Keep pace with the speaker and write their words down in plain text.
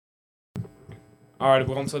All right,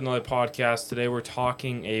 welcome to the Nelly Podcast. Today we're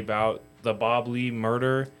talking about the Bob Lee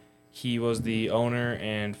murder. He was the owner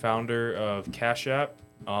and founder of Cash App.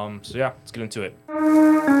 So yeah, let's get into it.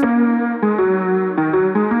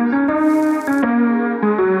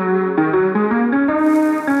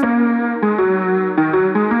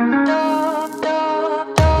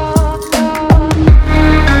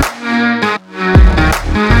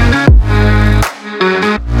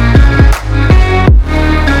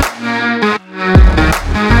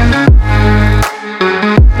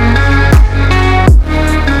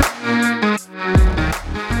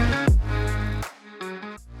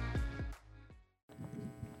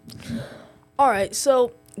 Alright,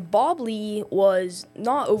 so Bob Lee was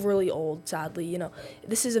not overly old, sadly.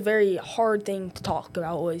 This is a very hard thing to talk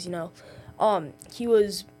about, he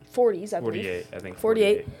was 40s, I believe. 48, I think.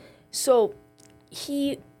 48. So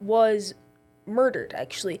he was murdered,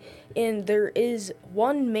 actually. And there is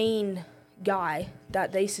one main guy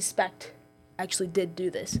that they suspect actually did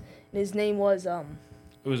do this. And his name was,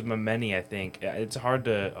 It was Memeni, I think. It's hard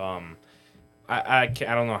to, I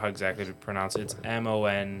don't know how exactly to pronounce it. It's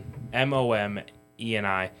Momeni,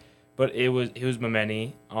 but he was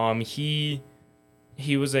Memeni.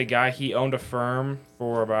 He was a guy. He owned a firm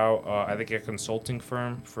for about I think a consulting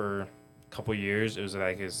firm for a couple years. It was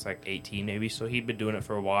like 18 maybe. So he'd been doing it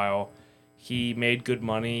for a while. He made good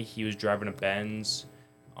money. He was driving a Benz.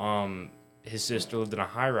 His sister lived in a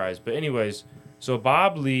high rise. But anyways, so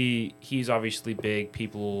Bob Lee, he's obviously big.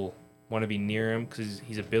 People want to be near him because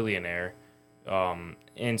he's a billionaire.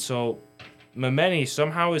 And so Memeni,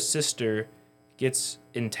 somehow his sister gets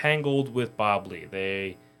entangled with Bob Lee.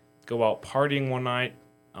 They go out partying one night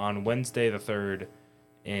on Wednesday the 3rd,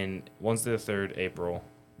 April,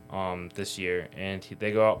 this year. And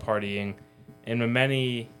they go out partying, and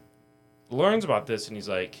Memeni learns about this, and he's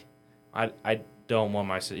like, I don't want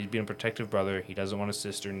my sister. He's being a protective brother. He doesn't want his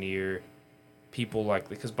sister near people like,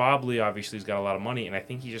 because Bob Lee obviously has got a lot of money, and I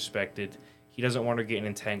think he suspected he doesn't want her getting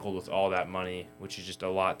entangled with all that money, which is just a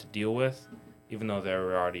lot to deal with, even though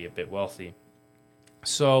they're already a bit wealthy.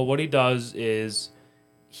 So what he does is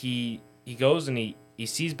he goes and he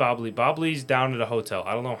sees Bob Lee. Bob Lee's down at a hotel.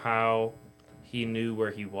 I don't know how he knew where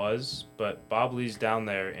he was, but Bob Lee's down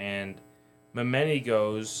there, and Memeni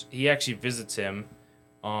goes. He actually visits him.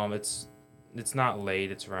 It's not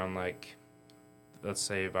late. It's around let's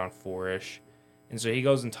say around 4-ish. And so he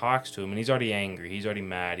goes and talks to him, and he's already angry. He's already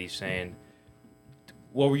mad. He's saying,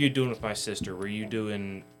 what were you doing with my sister? Were you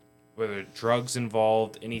doing, whether drugs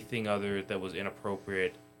involved, anything other that was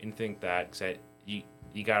inappropriate, anything like that? Because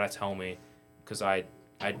you got to tell me, because I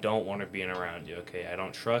don't want her being around you, okay? I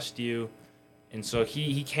don't trust you. And so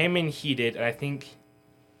he came in heated, and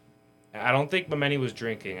I don't think Memeni was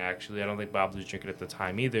drinking, actually. I don't think Bob was drinking at the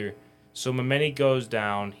time either. So Memeni goes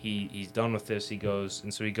down. He's done with this. He goes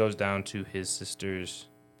down to his sister's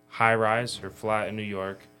high-rise, her flat in New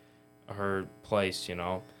York, her place,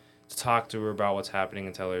 to talk to her about what's happening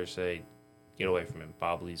and tell her, say, get away from him.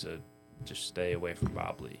 Bob Lee's just stay away from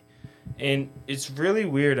Bob Lee. And it's really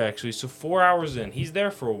weird, actually. So 4 hours in, he's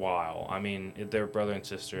there for a while. I mean, they're brother and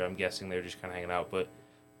sister. I'm guessing they're just kind of hanging out. But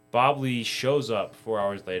Bob Lee shows up 4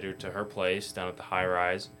 hours later to her place down at the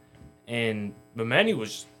high-rise. And Memeni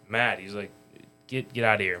was mad. He's like, get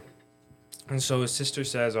out of here. And so his sister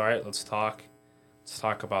says, all right, let's talk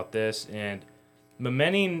about this. And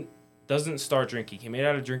Memeni doesn't start drinking. He made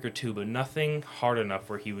out a drink or two, but nothing hard enough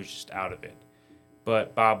where he was just out of it.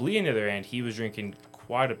 But Bob Lee, on the other hand, he was drinking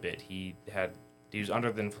quite a bit. He was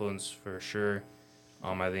under the influence for sure.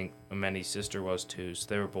 I think Memeni's sister was too, so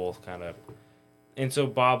they were both kind of. And so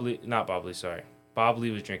Bob Lee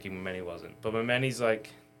was drinking, Memeni wasn't. But Memeni's like,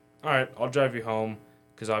 all right, I'll drive you home,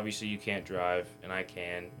 because obviously you can't drive, and I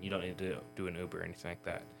can. You don't need to do an Uber or anything like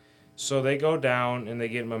that. So they go down, and they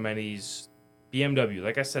get Memeni's BMW.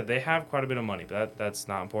 Like I said, they have quite a bit of money, but that's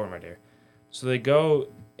not important right there. So they go,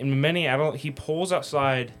 and Memeni, he pulls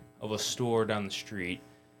outside of a store down the street,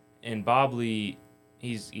 and Bob Lee,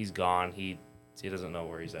 he's gone. He doesn't know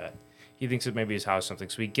where he's at. He thinks it may be his house or something.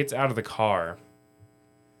 So he gets out of the car,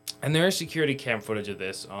 and there is security cam footage of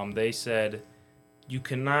this. They said you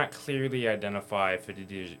cannot clearly identify if it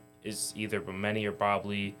is either Memeni or Bob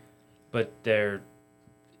Lee, but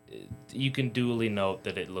you can duly note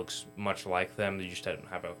that it looks much like them. You just don't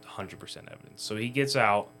have 100% evidence. So he gets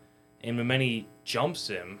out, and Memeni jumps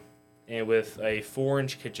him, and with a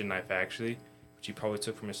 4-inch kitchen knife, actually, which he probably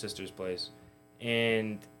took from his sister's place,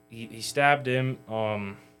 and he stabbed him.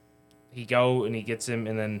 He gets him,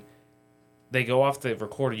 and then they go off the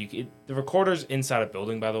recorder. The recorder's inside a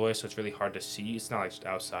building, by the way, so it's really hard to see. It's not like just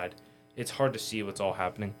outside. It's hard to see what's all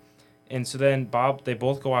happening. And so then they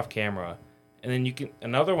both go off camera, And then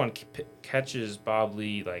another one catches Bob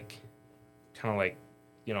Lee, like, kind of like,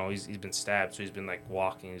 he's been stabbed, so he's been, like,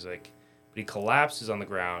 walking. He's like, but he collapses on the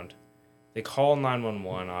ground. They call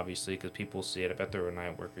 911, obviously, because people see it. I bet there were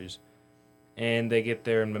night workers. And they get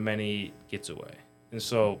there, and Memeni gets away. And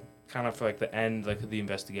so, kind of for, like, the end, like, of the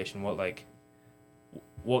investigation, what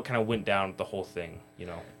kind of went down with the whole thing,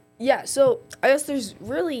 Yeah, so I guess there's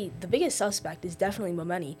really, the biggest suspect is definitely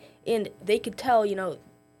Memeni. And they could tell,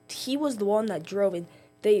 he was the one that drove, and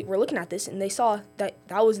they were looking at this, and they saw that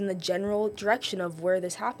was in the general direction of where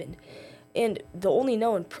this happened. And the only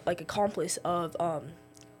known, like, accomplice of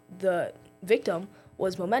the victim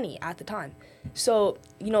was Memeni at the time. So,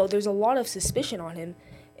 there's a lot of suspicion on him,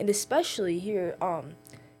 and especially here,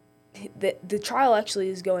 the trial actually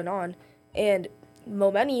is going on, and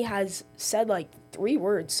Memeni has said, like, 3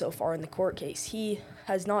 words so far in the court case. He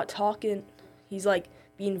has not talking. He's, like,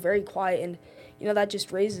 being very quiet, and, that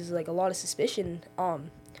just raises, like, a lot of suspicion.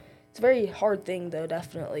 It's a very hard thing, though,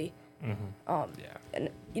 definitely. Mm-hmm. And,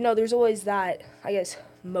 there's always that, I guess,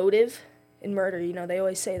 motive in murder. They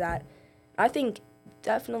always say that. I think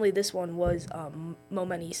definitely this one was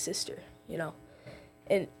Memeni's sister,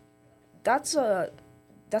 And that's not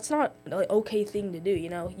an okay thing to do,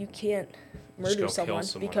 You can't murder someone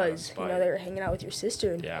because, they're hanging out with your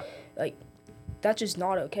sister. And, like, that's just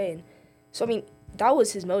not okay. And so, I mean, that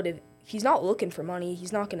was his motive. He's not looking for money.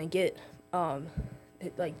 He's not going to get,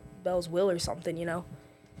 like, Belle's will or something,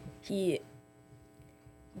 He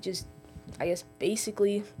just, I guess,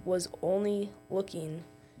 basically was only looking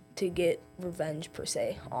to get revenge, per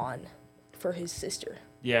se, for his sister.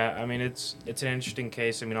 Yeah, I mean, it's an interesting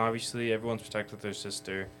case. I mean, obviously, everyone's protected their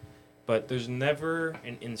sister, but there's never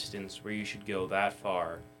an instance where you should go that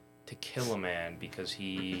far to kill a man because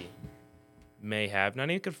he may have, not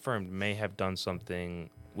even confirmed, may have done something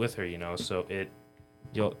with her, So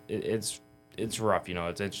it's rough,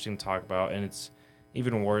 It's interesting to talk about, and it's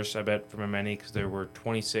even worse, I bet, for Memeni, because there were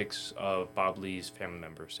 26 of Bob Lee's family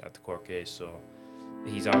members at the court case, so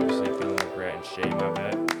he's obviously feeling regret and shame, I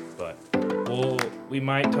bet. But we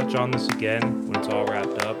might touch on this again when it's all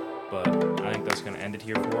wrapped up, but I think that's going to end it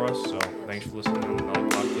here for us. So thanks for listening on the Nelly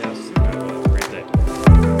Podcast, and have a great day.